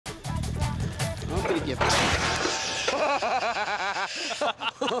the gift card.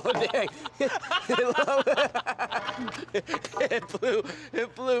 Oh, dang.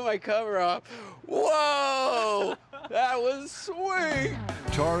 It blew my cover off. Whoa! That was sweet.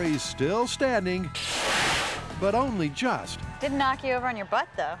 Tory's still standing, but only just. Didn't knock you over on your butt,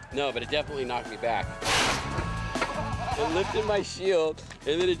 though. No, but it definitely knocked me back. It lifted my shield,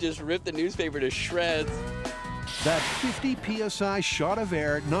 and then it just ripped the newspaper to shreds. That 50 psi shot of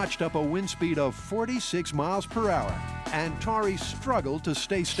air notched up a wind speed of 46 miles per hour, and Tory struggled to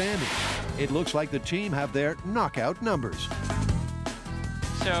stay standing. It looks like the team have their knockout numbers.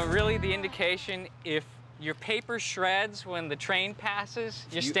 So really the indication, if your paper shreds when the train passes,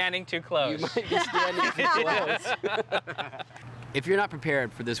 you're standing too close. You might be standing too close. If you're not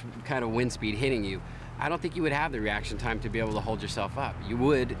prepared for this kind of wind speed hitting you, I don't think you would have the reaction time to be able to hold yourself up. You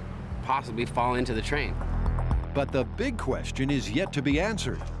would possibly fall into the train. But the big question is yet to be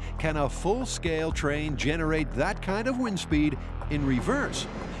answered. Can a full-scale train generate that kind of wind speed in reverse?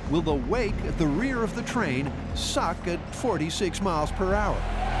 Will the wake at the rear of the train suck at 46 miles per hour?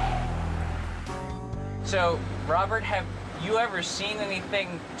 So, Robert, have you ever seen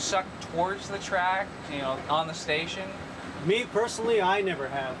anything suck towards the track, you know, on the station? Me personally, I never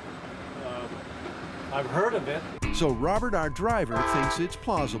have. I've heard of it. So Robert, our driver, thinks it's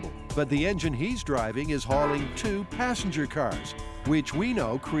plausible. But the engine he's driving is hauling 2 passenger cars, which we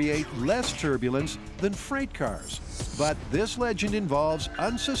know create less turbulence than freight cars. But this legend involves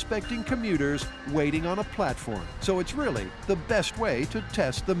unsuspecting commuters waiting on a platform. So it's really the best way to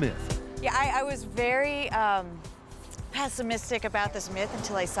test the myth. Yeah, I was very pessimistic about this myth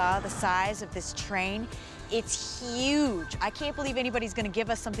until I saw the size of this train. It's huge. I can't believe anybody's gonna give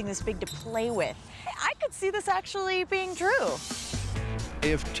us something this big to play with. I could see this actually being true.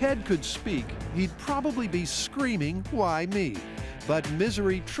 If Ted could speak, he'd probably be screaming, "Why me?" But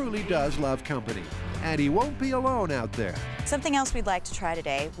misery truly does love company, and he won't be alone out there. Something else we'd like to try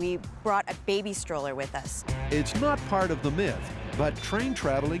today, we brought a baby stroller with us. It's not part of the myth, but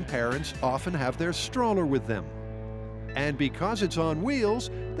train-traveling parents often have their stroller with them. And because it's on wheels,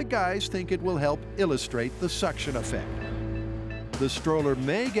 the guys think it will help illustrate the suction effect. The stroller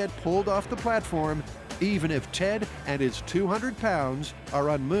may get pulled off the platform, even if Ted and his 200 pounds are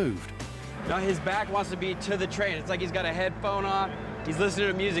unmoved. Now his back wants to be to the train. It's like he's got a headphone on. He's listening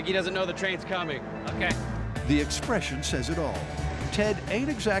to music. He doesn't know the train's coming. Okay. The expression says it all. Ted ain't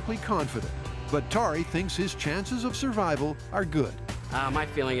exactly confident, but Tory thinks his chances of survival are good. My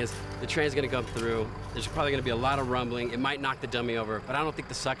feeling is the train's gonna come through. There's probably gonna be a lot of rumbling. It might knock the dummy over, but I don't think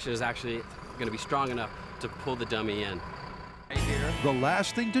the suction is actually gonna be strong enough to pull the dummy in. The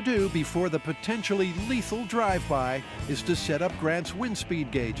last thing to do before the potentially lethal drive-by is to set up Grant's wind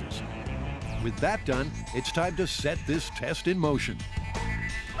speed gauges. With that done, it's time to set this test in motion.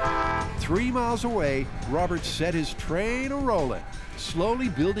 3 miles away, Robert set his train a-rolling, slowly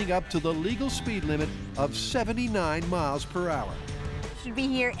building up to the legal speed limit of 79 miles per hour. Should be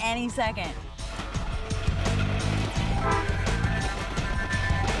here any second.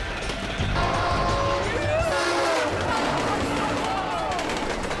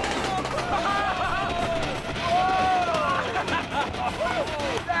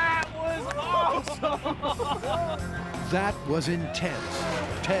 That was intense.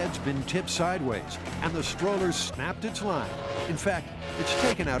 Ted's been tipped sideways, and the stroller snapped its line. In fact, it's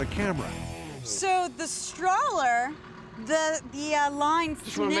taken out a camera. So the stroller, the line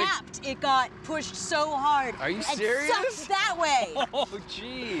snapped. It got pushed so hard. Are you It serious? sucked that way. Oh,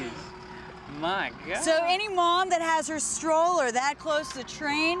 jeez. My God. So any mom that has her stroller that close to the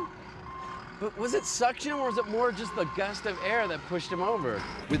train, But was it suction or was it more just the gust of air that pushed him over?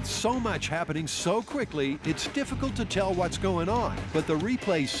 With so much happening so quickly, it's difficult to tell what's going on. But the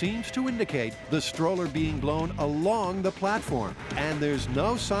replay seems to indicate the stroller being blown along the platform. And there's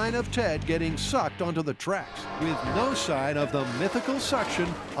no sign of Ted getting sucked onto the tracks. With no sign of the mythical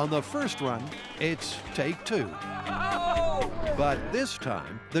suction on the first run, it's take 2. But this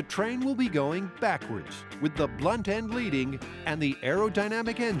time, the train will be going backwards, with the blunt end leading and the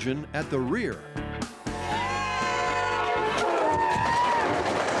aerodynamic engine at the rear.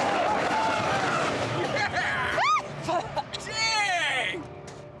 Dang!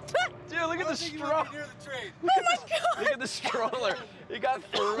 Dude, look at the stroller. oh my God. Look at the stroller. He got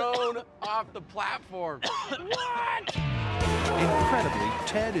thrown off the platform. What? Incredibly,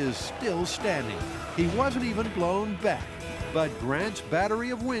 Ted is still standing. He wasn't even blown back. But Grant's battery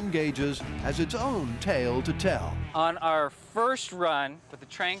of wind gauges has its own tale to tell. On our first run, with the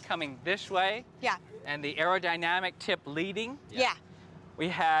train coming this way, Yeah. and the aerodynamic tip leading, Yeah. we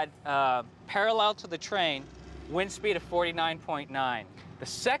had parallel to the train, wind speed of 49.9. The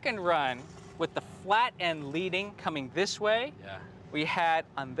second run, with the flat end leading coming this way, we had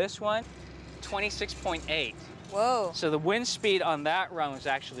on this one 26.8. Whoa. So the wind speed on that run was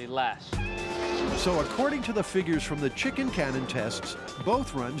actually less. So according to the figures from the chicken cannon tests,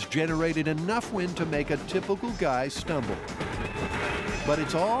 both runs generated enough wind to make a typical guy stumble. But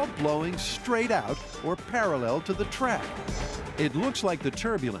it's all blowing straight out or parallel to the track. It looks like the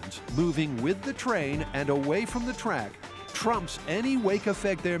turbulence, moving with the train and away from the track, trumps any wake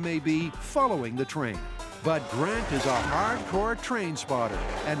effect there may be following the train. But Grant is a hardcore train spotter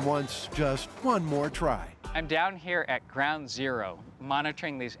and wants just one more try. I'm down here at ground zero,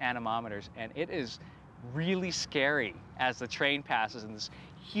 monitoring these anemometers, and it is really scary as the train passes and this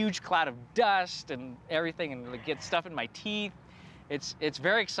huge cloud of dust and everything, and it gets stuff in my teeth. It's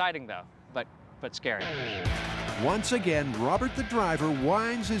very exciting though, but scary. Once again, Robert the driver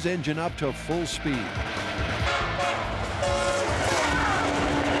winds his engine up to full speed.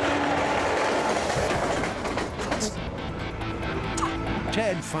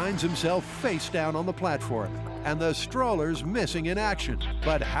 Ted finds himself face down on the platform, and the stroller's missing in action.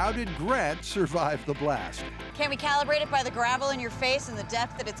 But how did Grant survive the blast? Can we calibrate it by the gravel in your face and the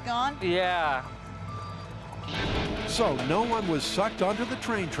depth that it's gone? Yeah. So no one was sucked onto the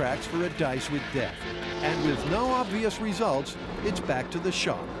train tracks for a dice with death. And with no obvious results, it's back to the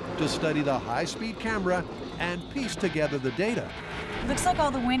shop to study the high-speed camera and piece together the data. Looks like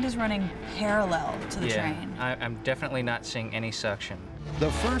all the wind is running parallel to the train. I'm definitely not seeing any suction.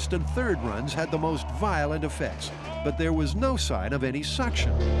 The first and third runs had the most violent effects, but there was no sign of any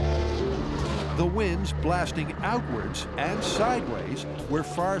suction. The winds blasting outwards and sideways were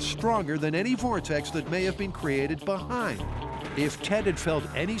far stronger than any vortex that may have been created behind. If Ted had felt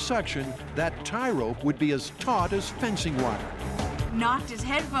any suction, that tie rope would be as taut as fencing wire. Knocked his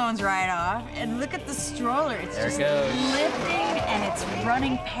headphones right off, and look at the stroller. It's There it just goes. lifting, and it's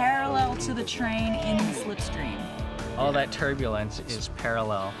running parallel to the train in the slipstream. All that turbulence is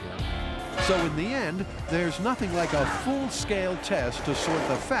parallel. So in the end, there's nothing like a full-scale test to sort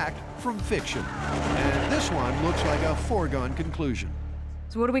the fact from fiction. And this one looks like a foregone conclusion.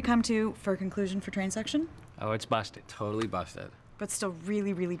 So what do we come to for a conclusion for train section? Oh, it's busted. Totally busted. But still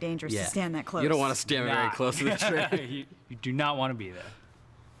really, really dangerous to stand that close. You don't want to stand very close to the train. You do not want to be there.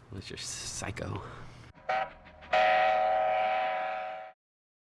 Unless you're psycho.